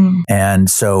evaluation. And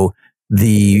so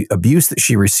the abuse that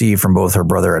she received from both her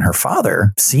brother and her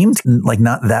father seemed like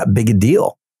not that big a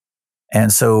deal.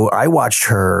 And so I watched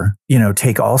her,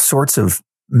 take all sorts of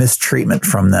mistreatment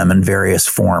from them in various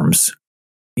forms.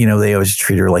 They always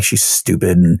treat her like she's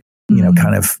stupid and,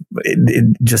 kind of,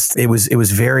 it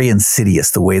was very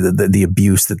insidious the way that the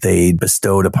abuse that they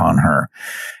bestowed upon her.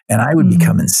 And I would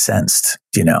become incensed,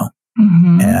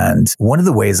 And one of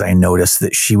the ways I noticed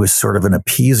that she was sort of an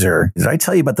appeaser. Did I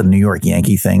tell you about the New York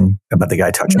Yankee thing about the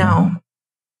guy touching her?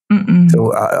 No.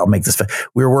 So I'll make this.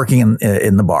 We were working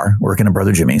in the bar, working at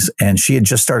Brother Jimmy's, and she had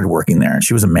just started working there. And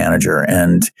she was a manager,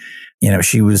 and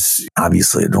she was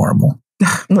obviously adorable.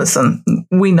 Listen,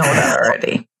 we know that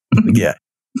already. Yeah.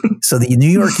 So the New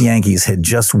York Yankees had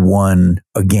just won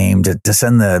a game to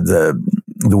send the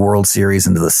World Series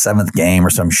into the 7th game or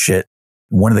some shit.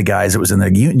 One of the guys that was in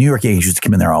there, New York Yankees used to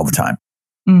come in there all the time.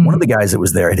 One of the guys that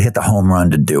was there had hit the home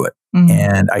run to do it.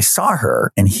 And I saw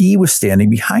her and he was standing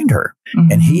behind her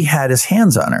and he had his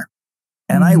hands on her.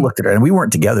 And I looked at her and we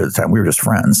weren't together at the time. We were just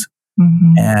friends.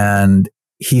 And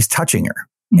he's touching her.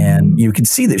 And you could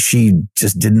see that she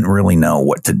just didn't really know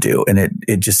what to do. And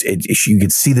you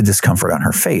could see the discomfort on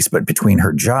her face, but between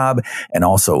her job and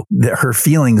also her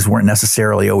feelings weren't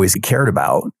necessarily always cared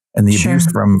about. And the abuse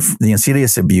from the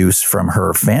insidious abuse from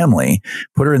her family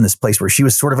put her in this place where she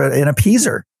was sort of an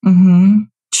appeaser.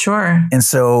 Sure. And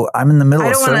so I'm in the middle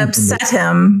of I don't want to upset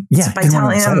him by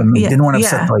telling him. Didn't want to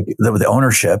upset the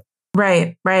ownership.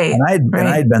 Right. And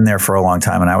I had been there for a long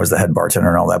time and I was the head bartender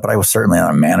and all that, but I was certainly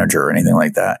not a manager or anything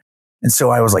like that. And so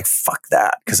I was like, fuck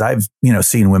that. Cause I've,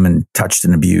 seen women touched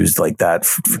and abused like that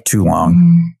for too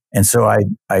long. And so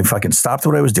I fucking stopped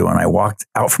what I was doing. I walked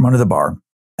out from under the bar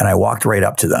and I walked right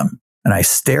up to them and I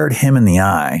stared him in the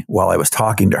eye while I was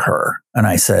talking to her. And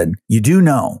I said, you do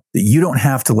know that you don't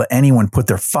have to let anyone put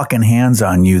their fucking hands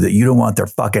on you, that you don't want their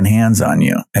fucking hands on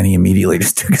you. And he immediately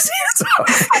just took his hands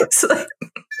off. It's like,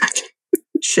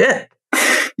 shit.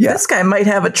 Yeah. This guy might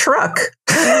have a truck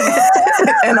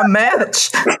and a match.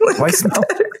 Why smell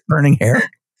burning hair?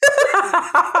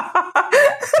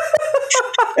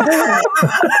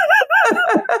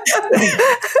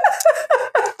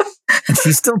 And she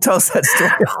She still tells that story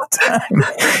all the time.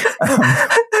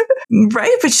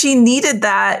 Right. But she needed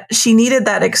that. She needed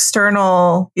that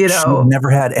external, She never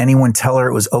had anyone tell her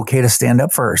it was okay to stand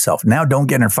up for herself. Now don't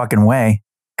get in her fucking way.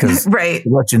 Because right.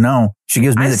 let you know, she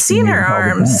gives me I've seen her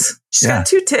arms. She's got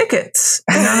 2 tickets.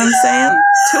 You know what I'm saying?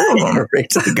 2 of them. Right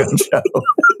to the gun show.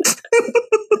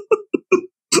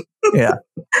 Yeah.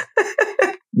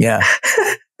 Yeah.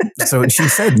 So she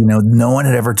said, no one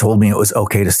had ever told me it was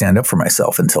okay to stand up for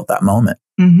myself until that moment.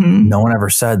 Mm-hmm. No one ever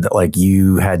said that like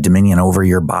you had dominion over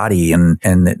your body and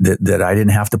that I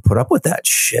didn't have to put up with that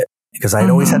shit because I'd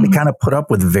always had to kind of put up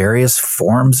with various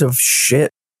forms of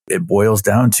shit. It boils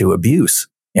down to abuse.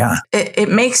 Yeah. It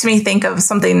makes me think of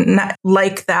something not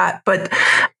like that, but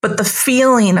the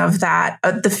feeling of that,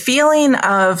 the feeling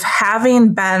of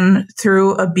having been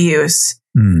through abuse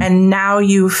and now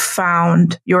you've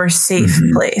found your safe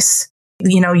place.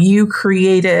 You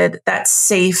created that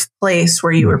safe place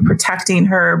where you were protecting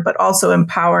her, but also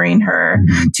empowering her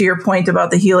to your point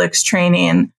about the Helix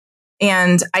training.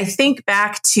 And I think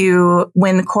back to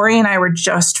when Corey and I were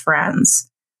just friends.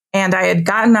 And I had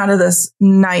gotten out of this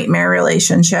nightmare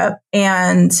relationship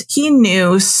and he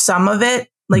knew some of it.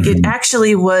 Like it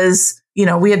actually was,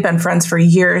 we had been friends for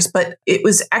years, but it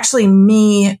was actually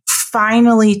me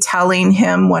finally telling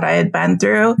him what I had been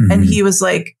through. And he was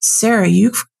like, Sarah,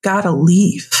 you've got to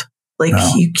leave. Like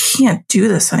you can't do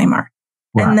this anymore.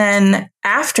 Right. And then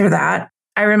after that,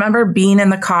 I remember being in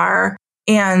the car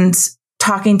and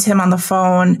talking to him on the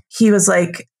phone. He was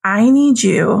like, I need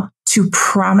you to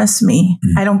promise me.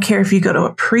 I don't care if you go to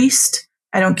a priest.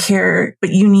 I don't care,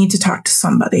 but you need to talk to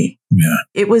somebody. Yeah.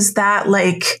 It was that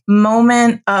like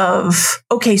moment of,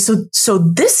 okay, so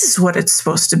this is what it's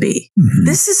supposed to be.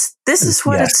 This is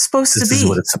what it's supposed to be. This is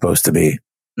what it's supposed to be.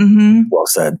 Well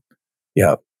said.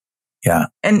 Yeah. Yeah.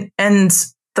 And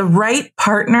the right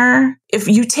partner, if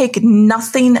you take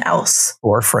nothing else.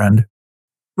 Or friend.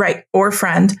 Right. Or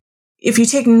friend. If you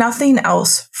take nothing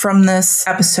else from this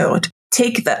episode,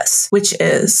 take this, which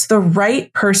is the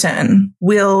right person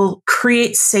will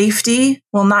create safety,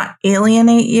 will not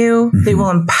alienate you. They will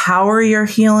empower your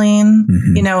healing.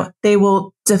 They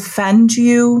will defend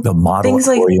you. They'll model things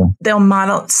it like for you. They'll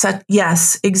model set.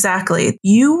 Yes, exactly.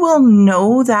 You will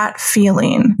know that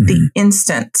feeling the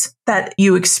instant that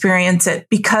you experience it,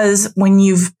 because when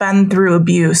you've been through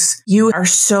abuse, you are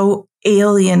so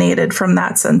alienated from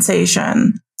that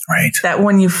sensation. Right. That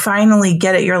when you finally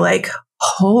get it, you're like,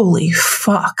 holy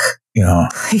fuck. Yeah.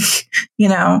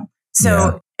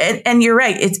 So, and you're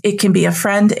right. It can be a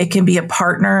friend. It can be a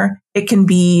partner. It can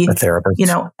be a therapist,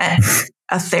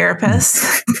 a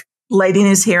therapist lighting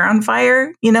his hair on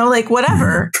fire,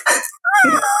 whatever.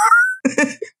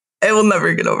 I will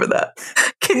never get over that.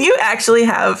 Can you actually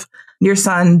have your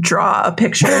son draw a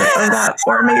picture of that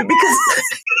for me? Because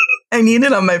I need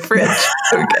it on my fridge.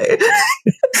 Okay.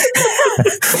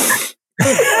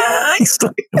 I still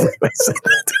can't believe I said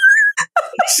that.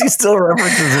 She still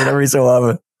references it every so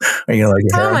often. Are you like,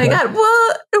 oh my God.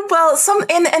 Well,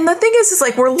 and the thing is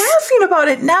like, we're laughing about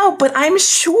it now, but I'm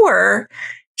sure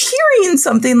hearing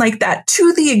something like that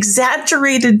to the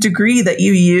exaggerated degree that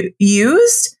you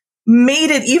used made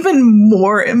it even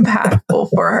more impactful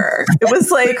for her. It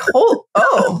was like, oh,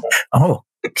 God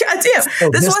damn. So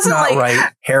this wasn't not like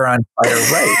right. Hair on fire,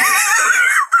 right?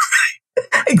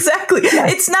 Exactly. Yeah.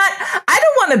 It's not, I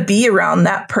don't want to be around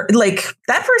that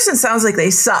that person sounds like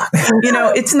they suck.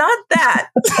 It's not that.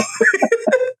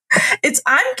 It's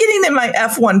I'm getting in my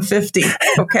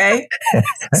F-150, okay?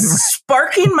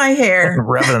 Sparking my hair.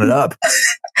 Revving it up.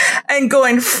 And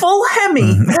going full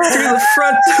Hemi through the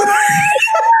front door.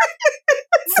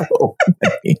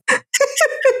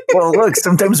 Well, look,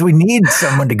 sometimes we need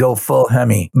someone to go full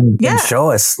Hemi and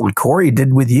show us like Corey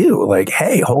did with you. Like,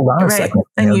 hey, hold on a second.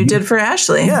 And you did for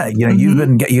Ashley. Yeah. You've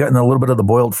been getting a little bit of the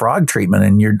boiled frog treatment,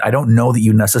 and I don't know that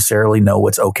you necessarily know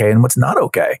what's okay and what's not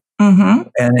okay. And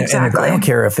I don't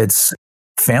care if it's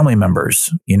family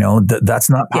members, that's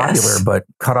not popular, but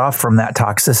cut off from that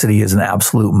toxicity is an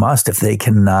absolute must if they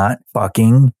cannot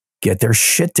fucking get their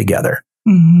shit together.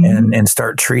 And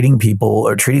start treating people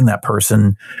or treating that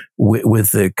person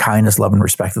with the kindness, love, and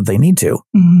respect that they need to.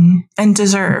 And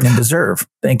deserve.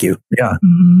 Thank you. Yeah.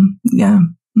 Yeah.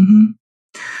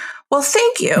 Well,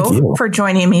 thank you for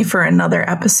joining me for another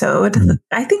episode.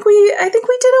 I think we did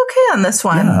okay on this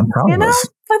one. Yeah, I'm proud of us.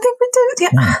 I think we did.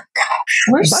 Yeah. Gosh,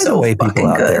 we're By the way, people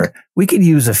out there, we could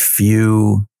use a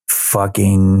few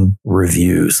fucking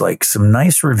reviews, like some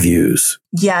nice reviews.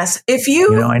 Yes. If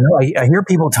you, I know I hear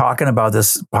people talking about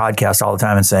this podcast all the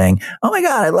time and saying, oh my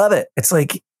God, I love it. It's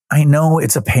like, I know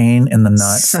it's a pain in the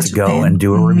nuts to go and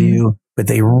do a review, but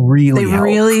they really help.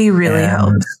 Really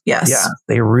help. Yes. Yeah,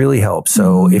 they really help.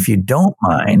 So if you don't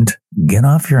mind, get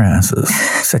off your asses,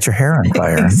 set your hair on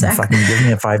fire, and fucking give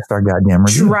me a 5-star goddamn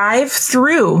review. Drive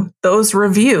through those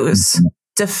reviews,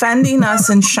 defending us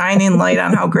and shining light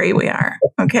on how great we are.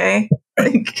 Okay.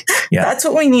 That's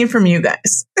what we need from you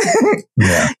guys.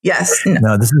 Yes.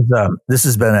 No, this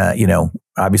has been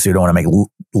obviously we don't want to make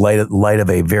light of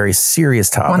a very serious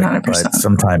topic, 100%. but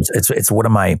sometimes it's one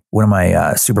of my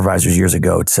supervisors years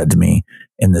ago said to me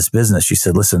in this business, she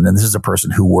said, listen, and this is a person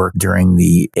who worked during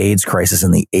the AIDS crisis in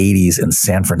the 80s in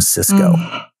San Francisco.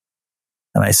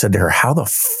 And I said to her, how the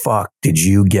fuck did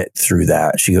you get through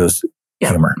that? She goes,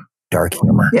 humor, dark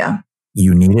humor. Yeah.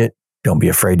 You need it. Don't be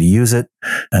afraid to use it,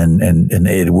 and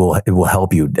it will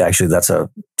help you. Actually, that's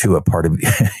a part of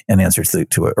an answer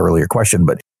to an earlier question.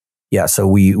 But yeah, so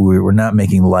we're not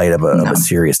making light of a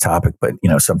serious topic, but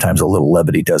sometimes a little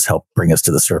levity does help bring us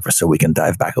to the surface, so we can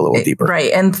dive back a little deeper.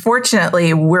 Right, and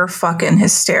fortunately, we're fucking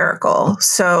hysterical.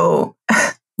 So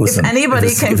listen, if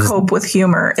anybody can cope with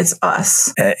humor, it's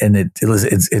us, and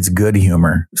it's good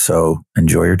humor. So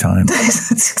enjoy your time.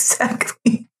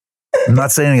 Exactly. I'm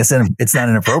not saying it's not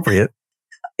inappropriate.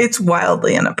 It's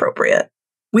wildly inappropriate.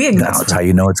 We acknowledge. That's how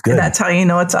you know it's good. That's how you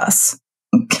know it's us.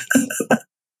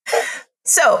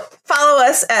 So follow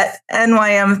us at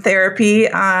NYM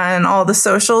Therapy on all the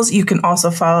socials. You can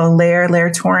also follow Lair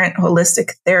Torrent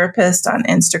Holistic Therapist on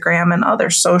Instagram and other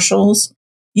socials.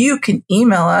 You can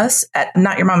email us at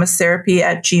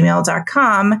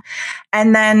notyourmamastherapy@gmail.com.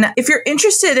 And then if you're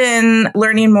interested in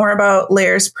learning more about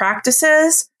Lair's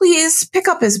practices, please pick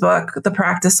up his book, The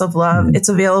Practice of Love. It's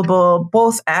available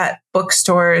both at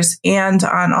bookstores and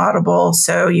on Audible,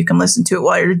 so you can listen to it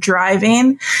while you're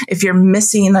driving. If you're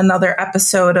missing another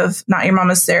episode of Not Your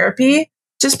Mama's Therapy,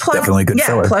 just plug in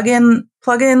the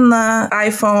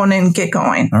iPhone and get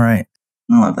going. All right.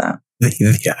 I love that. The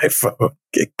iPhone.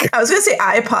 I was going to say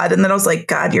iPod, and then I was like,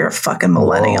 God, you're a fucking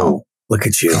millennial. Whoa, look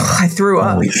at you. I threw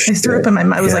up. I threw up in my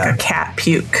mouth. It was like a cat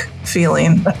puke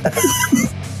feeling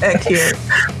back here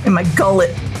in my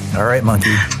gullet. All right, monkey.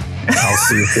 I'll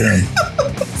see you soon.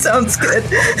 Sounds good.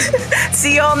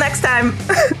 See you all next time.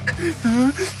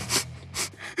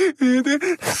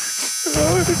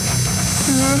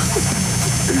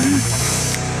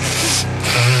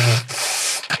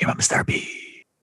 Not Your Mama's Therapy.